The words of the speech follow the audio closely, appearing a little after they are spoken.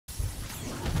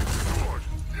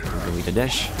with a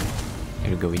dash. Here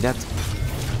we go with that.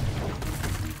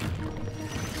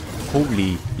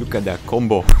 Holy, look at that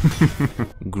combo.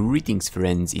 Greetings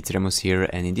friends, it's Remus here,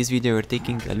 and in this video we're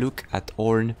taking a look at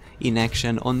Ornn in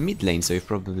action on mid lane. So you've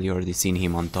probably already seen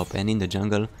him on top and in the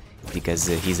jungle, because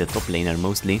he's a top laner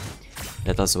mostly.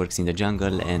 That also works in the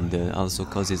jungle and also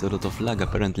causes a lot of lag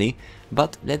apparently.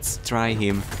 But let's try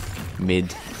him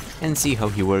mid and see how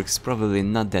he works. Probably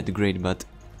not that great, but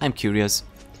I'm curious.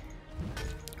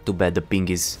 Too bad the ping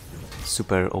is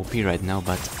super OP right now,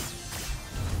 but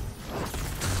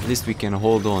at least we can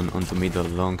hold on onto mid a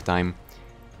long time.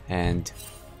 And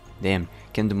damn,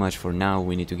 can't do much for now.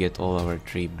 We need to get all our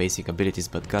 3 basic abilities,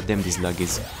 but goddamn, this lag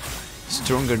is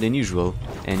stronger than usual,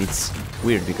 and it's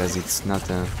weird because it's not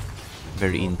a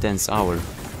very intense hour.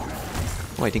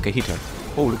 Oh, I think I hit her.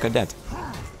 Oh, look at that.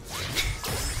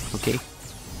 Okay.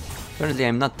 Apparently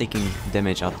I'm not taking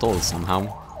damage at all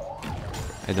somehow.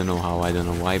 I don't know how, I don't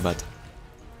know why, but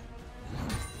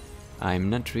I'm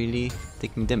not really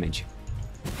taking damage.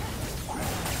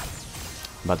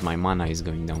 But my mana is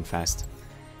going down fast.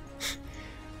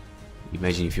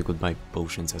 Imagine if you could buy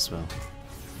potions as well.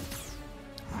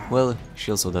 Well,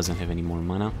 she also doesn't have any more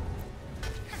mana.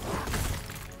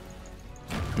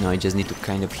 No, I just need to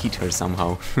kind of hit her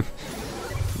somehow.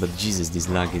 But Jesus, this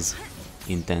lag is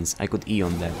intense. I could E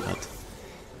on that, but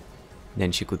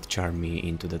then she could charm me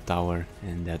into the tower,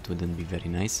 and that wouldn't be very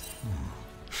nice.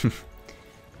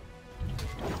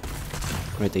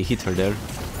 Right, I hit her there.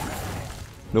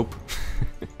 Nope.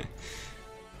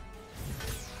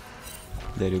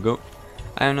 There you go.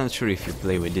 I'm not sure if you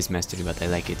play with this mastery, but I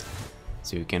like it.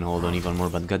 So you can hold on even more,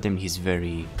 but goddamn, he's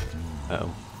very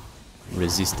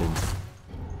resistant.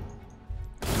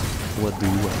 What do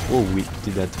you want? Oh, we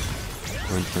did that.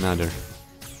 Went to another.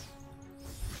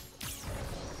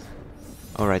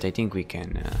 Alright, I think we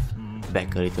can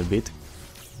back a little bit.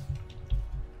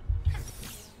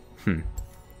 I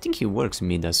think he works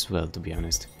mid as well, to be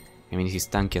honest. I mean, he's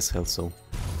tanky as hell, so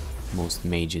most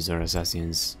mages or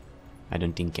assassins I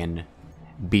don't think can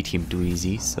beat him too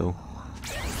easy, so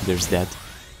there's that.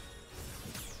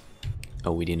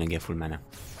 Oh, we didn't get full mana.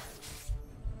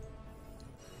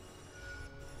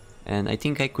 And I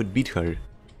think I could beat her.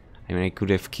 I mean, I could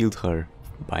have killed her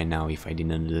by now if I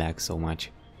didn't lag so much.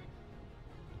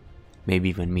 Maybe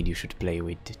even mid you should play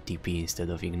with TP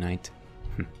instead of Ignite.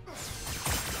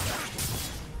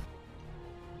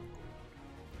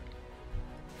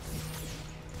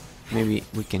 Maybe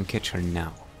we can catch her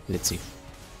now. Let's see.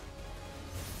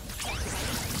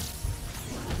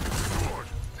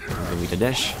 Go with a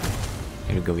dash.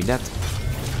 Here we go with that.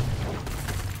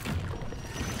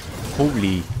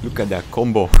 Holy, look at that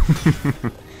combo.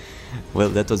 Well,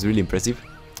 that was really impressive.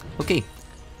 Okay,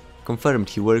 confirmed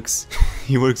he works.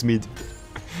 He works mid.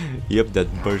 Yep,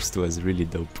 that burst was really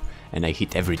dope. And I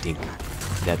hit everything.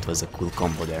 That was a cool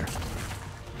combo there.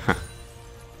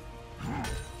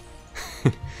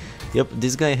 Yep,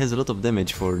 this guy has a lot of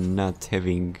damage for not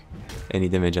having any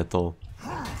damage at all.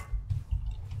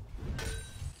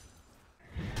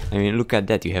 I mean, look at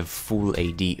that, you have full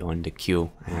AD on the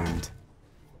Q, and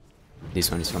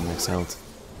this one is from max health.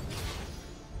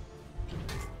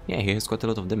 Yeah, he has quite a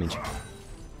lot of damage.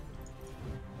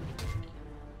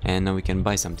 And now we can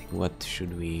buy something. What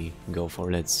should we go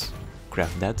for? Let's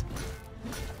craft that.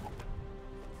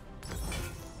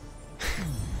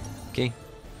 Okay.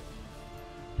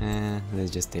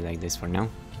 Let's just stay like this for now.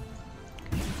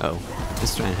 Oh,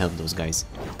 let's try and help those guys.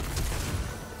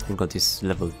 We got this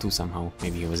level 2 somehow.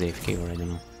 Maybe he was AFK or I don't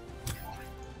know.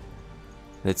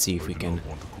 Let's see if we can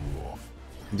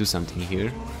do something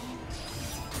here.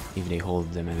 If they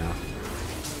hold them enough.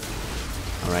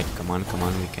 Alright, come on,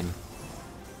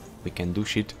 we can do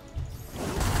shit.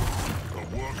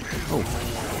 Oh.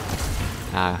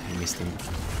 Ah, I missed him.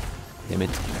 Damn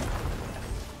it.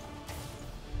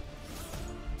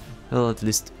 Well, at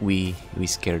least we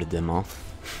scared them off.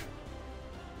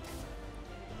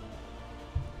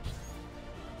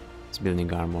 It's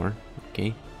building armor,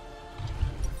 okay.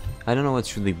 I don't know what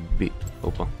should we be.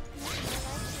 Opa.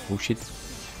 Oh shit.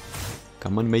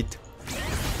 Come on, mate.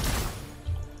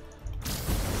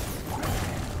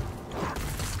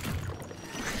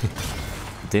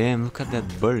 Damn, look at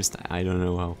that burst. I don't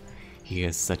know how he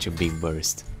has such a big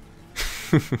burst.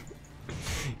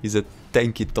 He's a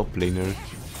tanky top laner.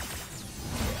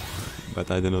 But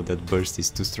I don't know, that burst is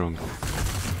too strong.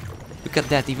 Look at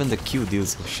that, even the Q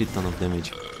deals a shit ton of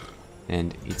damage.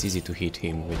 And it's easy to hit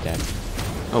him with that.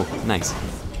 Oh, nice.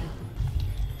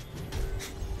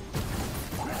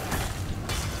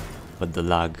 But the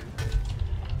lag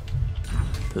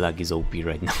is OP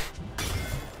right now.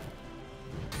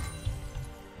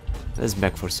 Let's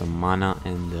back for some mana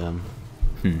and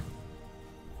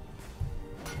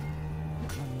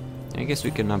I guess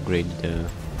we can upgrade the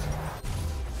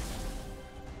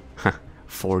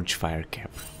Forge Fire Cap.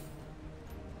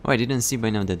 Oh, I didn't see by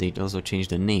now that they also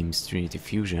changed the names. Trinity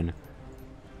Fusion,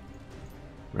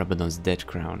 Rabadon's Dead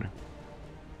Crown.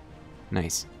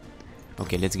 Nice.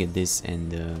 Okay, let's get this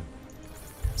and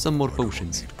some more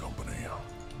potions.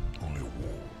 Only a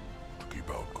wall to keep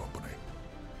out company.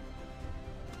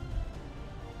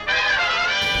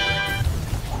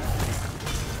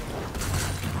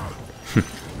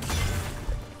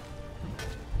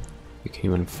 You can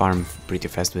even farm pretty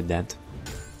fast with that.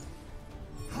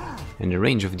 And the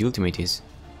range of the ultimate is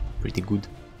pretty good.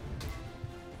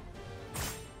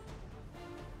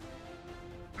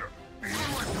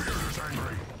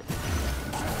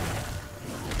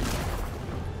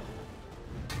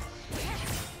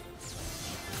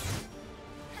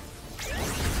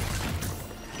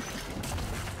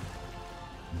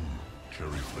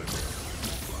 Cherry flavor.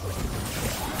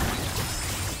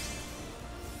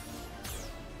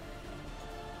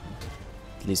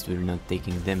 At least we're not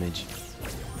taking damage.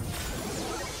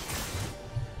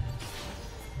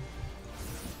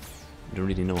 Don't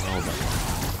really know how, but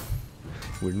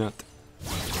we're not.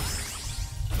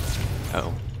 Uh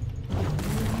oh.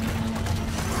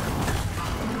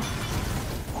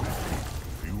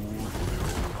 Fuel for the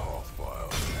old hearth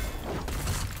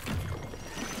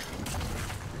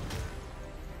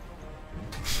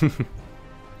fire.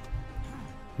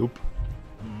 Nope.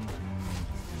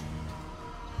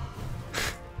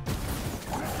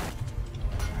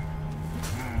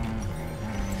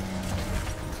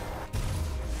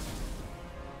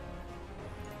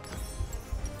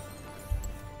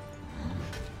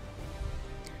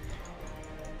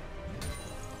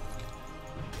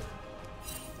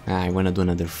 I wanna do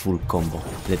another full combo.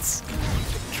 Let's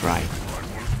try.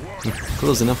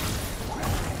 Close enough.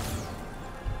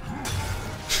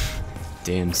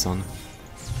 Damn, son.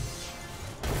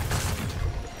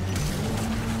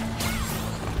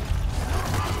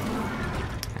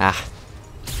 Ah.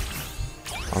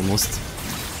 Almost.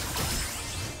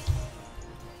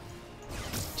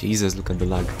 Jesus, look at the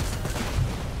lag.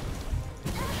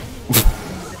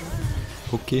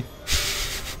 Okay.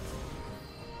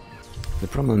 The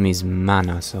problem is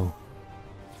mana, so...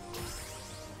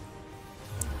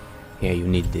 yeah, you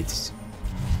need this.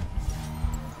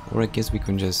 Or I guess we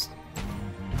can just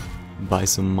buy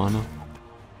some mana.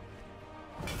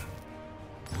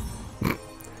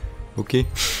 Okay.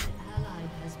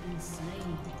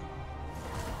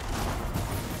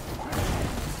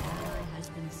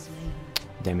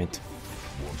 Damn it.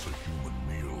 Once a human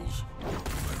kneels,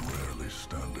 they rarely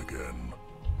stand again.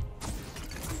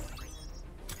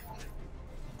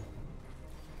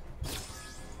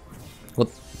 What?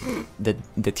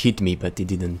 That hit me, but it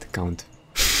didn't count.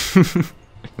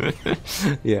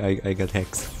 Yeah, I got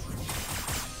hexed.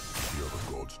 The other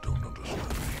gods don't understand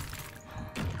me.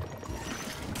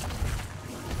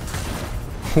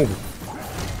 Oh.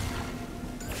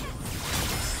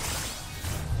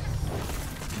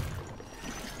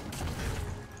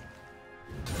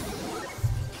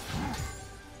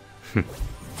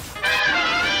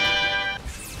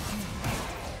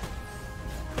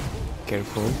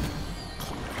 Careful.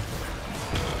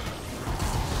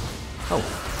 Oh.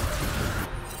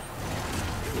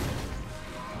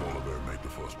 Oliver made the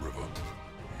first river.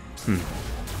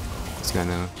 It's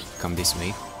gonna come this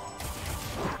way.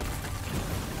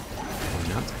 Or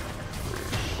not?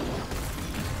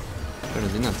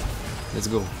 Apparently not. Let's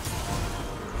go.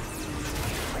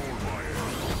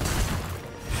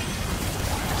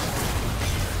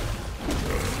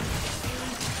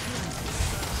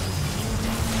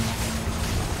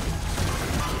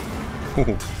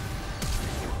 Oh.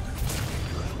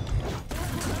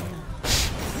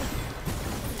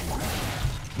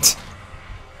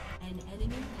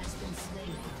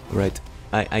 Right,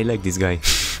 I like this guy,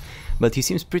 but he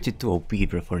seems pretty too OP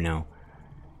for now.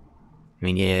 I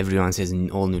mean, yeah, everyone says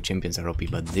all new champions are OP,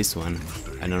 but this one,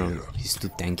 I don't know, he's too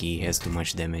tanky, he has too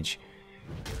much damage.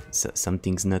 So,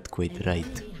 something's not quite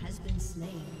right.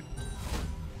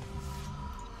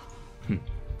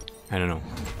 I don't know,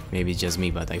 maybe it's just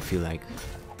me, but I feel like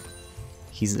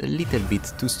he's a little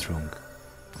bit too strong.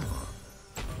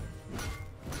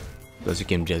 Plus you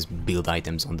can just build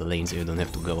items on the lane so you don't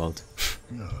have to go out.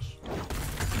 Yes.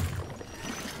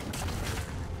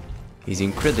 He's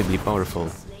incredibly powerful.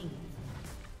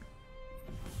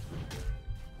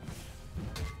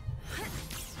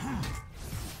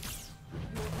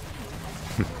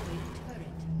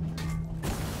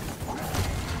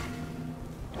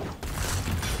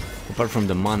 Apart from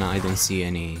the mana, I don't see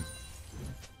any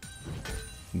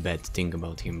bad thing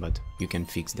about him, but you can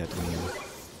fix that when you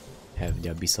have the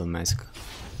Abyssal Mask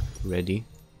ready.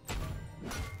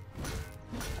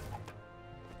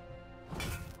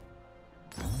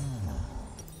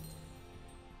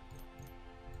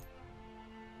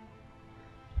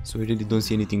 So I really don't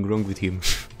see anything wrong with him.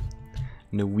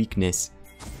 No weakness.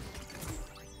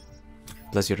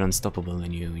 Plus you're unstoppable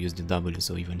when you use the W,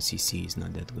 so even CC is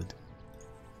not that good.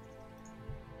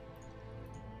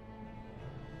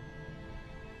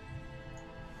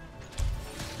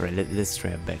 Alright, let's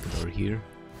try a backdoor here.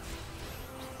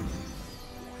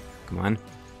 Come on.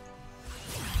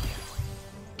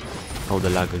 Oh, the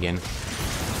lag again.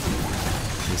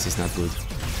 This is not good.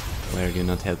 Why are you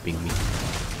not helping me?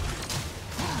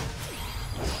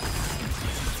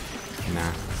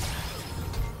 Nah.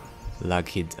 Lag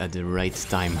hit at the right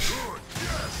time.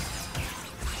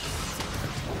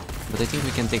 But I think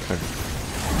we can take her.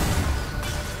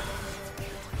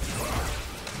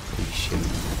 Holy shit.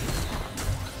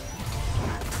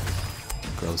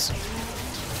 Gross.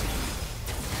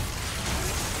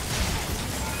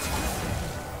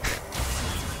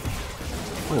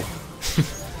 Oh.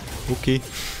 Okay.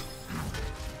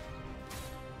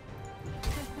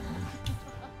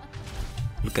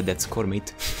 Look at that score,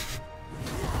 mate.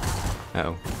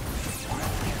 Uh-oh.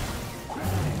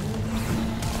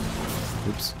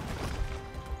 Oops.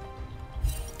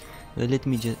 Let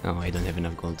me just... Oh, I don't have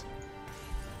enough gold.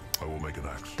 I will make an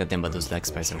axe. Goddamn, but those lag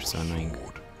spikes are so annoying.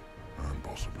 And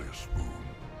possibly a spoon.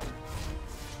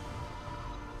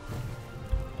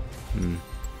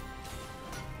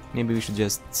 Maybe we should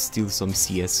just steal some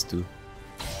CS to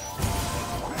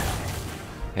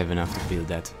have enough to build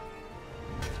that.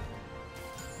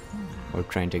 Or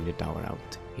try and take the tower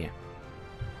out. Yeah.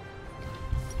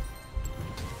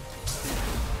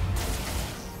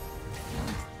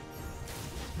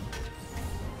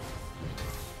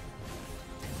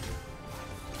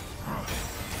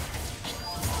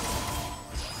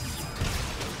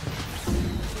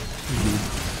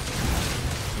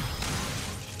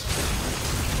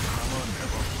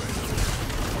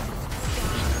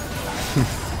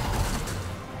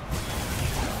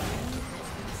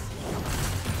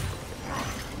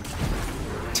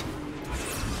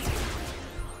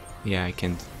 Yeah, I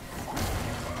can't.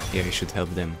 Yeah, I should help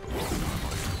them.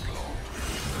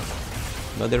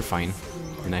 But they're fine,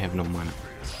 and I have no mana.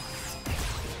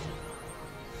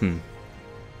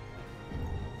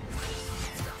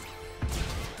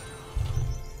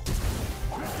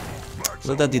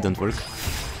 Well, that didn't work.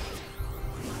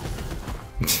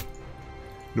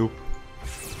 Nope.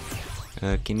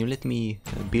 Can you let me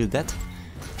build that?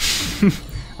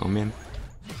 Oh man.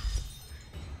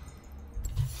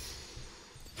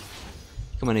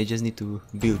 Come on, I just need to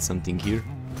build something here.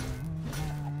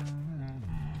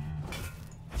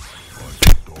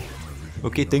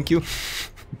 Okay, thank you.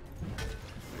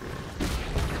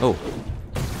 Oh.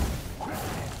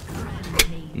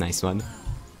 Nice one.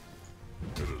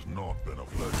 It has not been a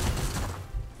pleasure.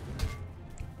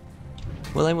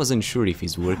 Well, I wasn't sure if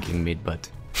he's working mid, but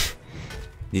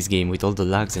this game with all the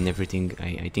lags and everything,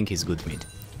 I think he's good mid.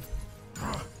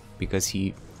 Because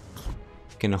he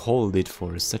can hold it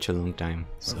for such a long time,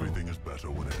 so Everything is better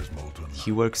when it is molten.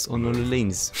 he works on all the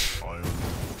lanes. Iron.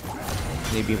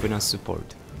 Maybe even as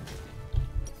support.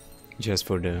 Just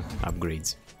for the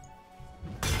upgrades.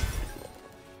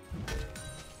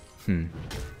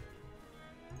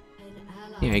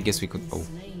 Yeah, I guess we could... Oh.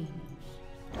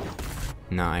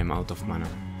 Nah, I'm out of mana.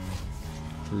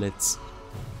 Let's...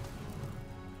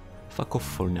 fuck off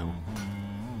for now.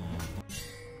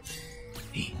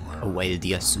 Hey, a wild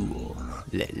Yasuo.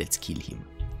 Let's kill him.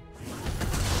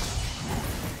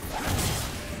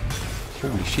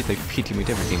 Holy shit, I hit him with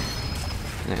everything.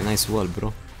 Nice wall,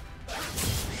 bro.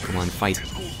 Come on, fight.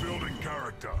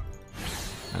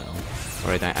 Uh-oh.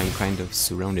 Alright, I'm kind of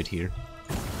surrounded here.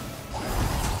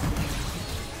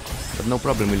 But no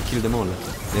problem, we'll kill them all.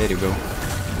 There you go.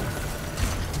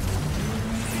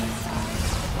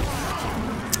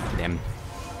 Damn.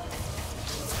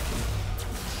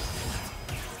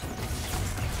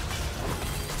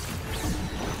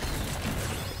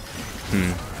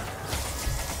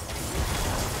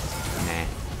 Nah.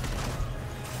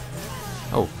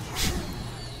 Oh.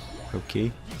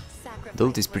 Okay. The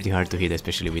ult is pretty hard to hit,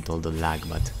 especially with all the lag,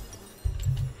 but...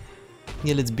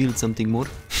 yeah, let's build something more.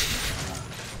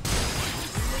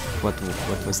 What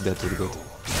was that, Urgot?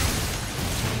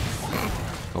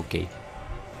 Okay.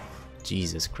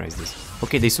 Jesus Christ, this...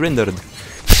 okay, they surrendered!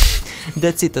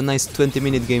 That's it, a nice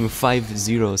 20-minute game,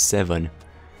 5-0-7.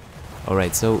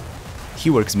 Alright, so... he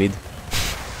works mid.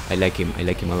 I like him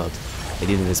a lot. I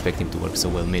didn't expect him to work so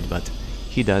well mid, but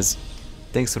he does.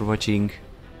 Thanks for watching.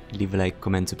 leave a like,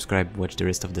 comment, subscribe, watch the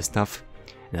rest of the stuff,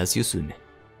 and I'll see you soon.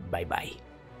 Bye bye.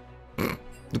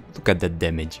 Look at that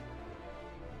damage.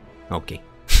 Okay.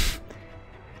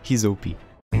 He's OP.